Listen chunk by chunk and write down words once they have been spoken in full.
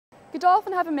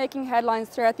Godolphin have been making headlines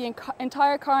throughout the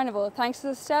entire carnival thanks to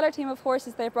the stellar team of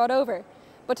horses they've brought over.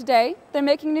 But today, they're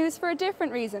making news for a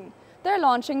different reason. They're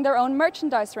launching their own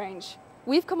merchandise range.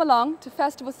 We've come along to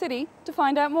Festival City to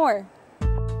find out more.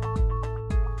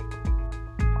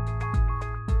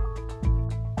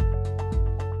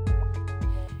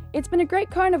 It's been a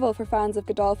great carnival for fans of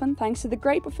Godolphin thanks to the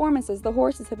great performances the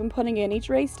horses have been putting in each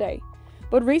race day.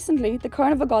 But recently, the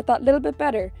carnival got that little bit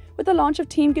better with the launch of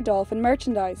Team Godolphin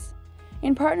merchandise.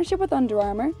 In partnership with Under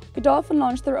Armour, Godolphin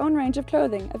launched their own range of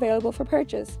clothing available for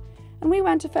purchase. And we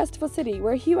went to Festival City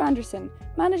where Hugh Anderson,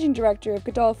 Managing Director of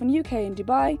Godolphin UK in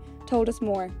Dubai, told us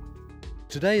more.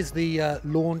 Today is the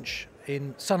launch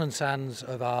in sun and sands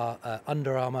of our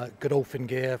Under Armour Godolphin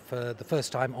gear for the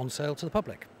first time on sale to the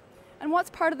public. And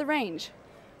what's part of the range?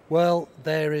 Well,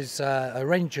 there is a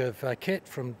range of kit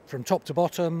from top to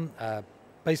bottom,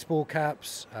 baseball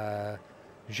caps,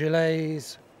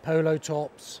 gilets, polo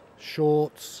tops,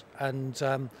 shorts, and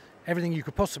everything you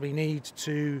could possibly need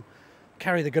to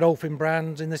carry the Godolphin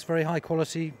brand in this very high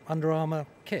quality Under Armour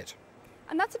kit.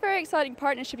 And that's a very exciting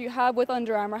partnership you have with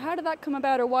Under Armour. How did that come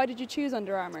about, or why did you choose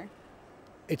Under Armour?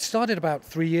 It started about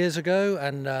 3 years ago,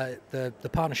 and the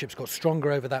partnerships got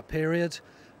stronger over that period.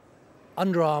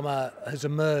 Under Armour has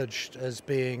emerged as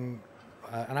being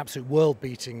an absolute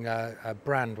world-beating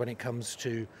brand when it comes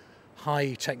to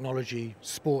high technology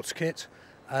sports kit,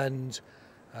 and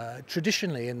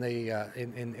traditionally in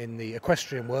the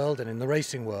equestrian world and in the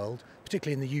racing world,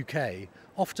 particularly in the UK,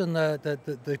 often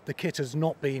the kit has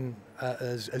not been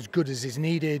as good as is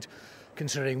needed,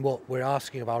 considering what we're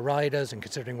asking of our riders and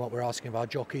considering what we're asking of our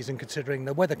jockeys and considering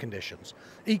the weather conditions.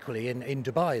 Equally, in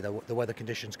Dubai, the weather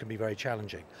conditions can be very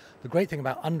challenging. The great thing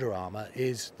about Under Armour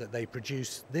is that they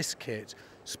produce this kit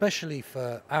specially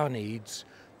for our needs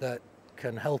that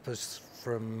can help us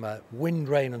from wind,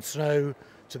 rain and snow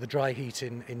to the dry heat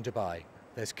in Dubai.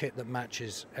 There's kit that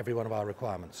matches every one of our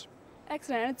requirements.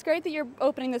 Excellent, and it's great that you're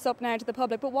opening this up now to the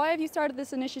public, but why have you started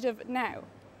this initiative now?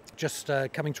 Just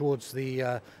coming towards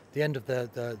the end of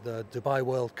the Dubai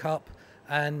World Cup,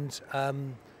 and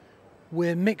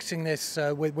we're mixing this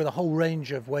with a whole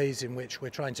range of ways in which we're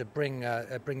trying to bring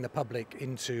the public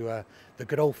into the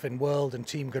Godolphin world and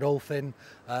Team Godolphin.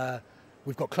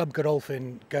 We've got Club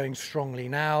Godolphin going strongly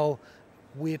now.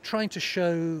 We're trying to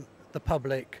show the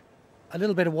public a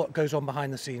little bit of what goes on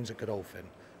behind the scenes at Godolphin.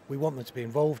 We want them to be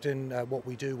involved in what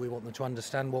we do, we want them to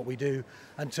understand what we do,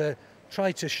 and to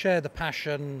try to share the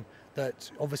passion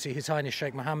that obviously His Highness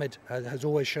Sheikh Mohammed has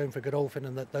always shown for Godolphin,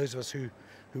 and that those of us who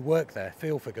work there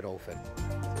feel for Godolphin.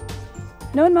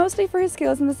 Known mostly for his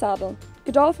skills in the saddle,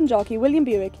 Godolphin jockey William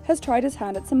Buick has tried his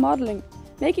hand at some modelling,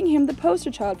 making him the poster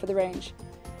child for the range.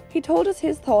 He told us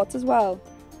his thoughts as well.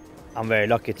 I'm very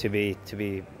lucky to be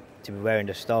wearing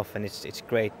the stuff, and it's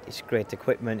great. It's great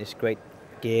equipment. It's great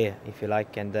gear, if you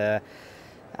like, and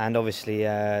obviously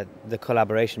the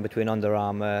collaboration between Under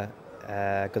Armour,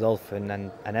 Godolphin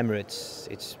and Emirates,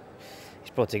 it's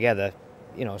brought together,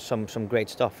 you know, some great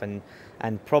stuff, and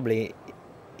probably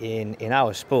in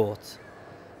our sport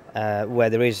where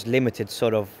there is limited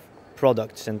sort of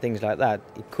products and things like that,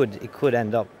 it could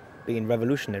end up being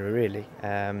revolutionary, really.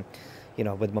 You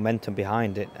know, with momentum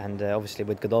behind it, and obviously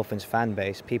with Godolphin's fan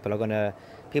base, people are gonna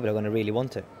really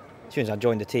want it. As soon as I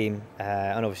joined the team,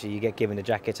 and obviously you get given the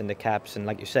jackets and the caps, and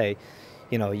like you say,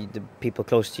 you know, the people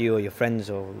close to you or your friends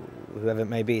or whoever it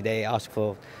may be, they ask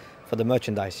for the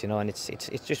merchandise, you know, and it's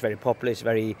just very popular. It's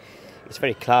very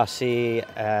classy,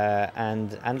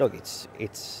 and look, it's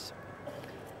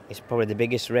probably the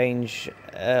biggest range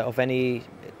of any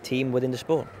team within the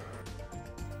sport.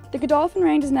 The Godolphin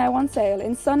range is now on sale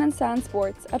in Sun and Sand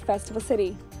Sports at Festival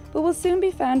City, but will soon be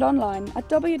found online at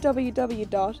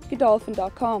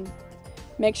www.godolphin.com.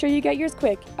 Make sure you get yours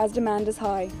quick, as demand is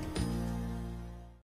high.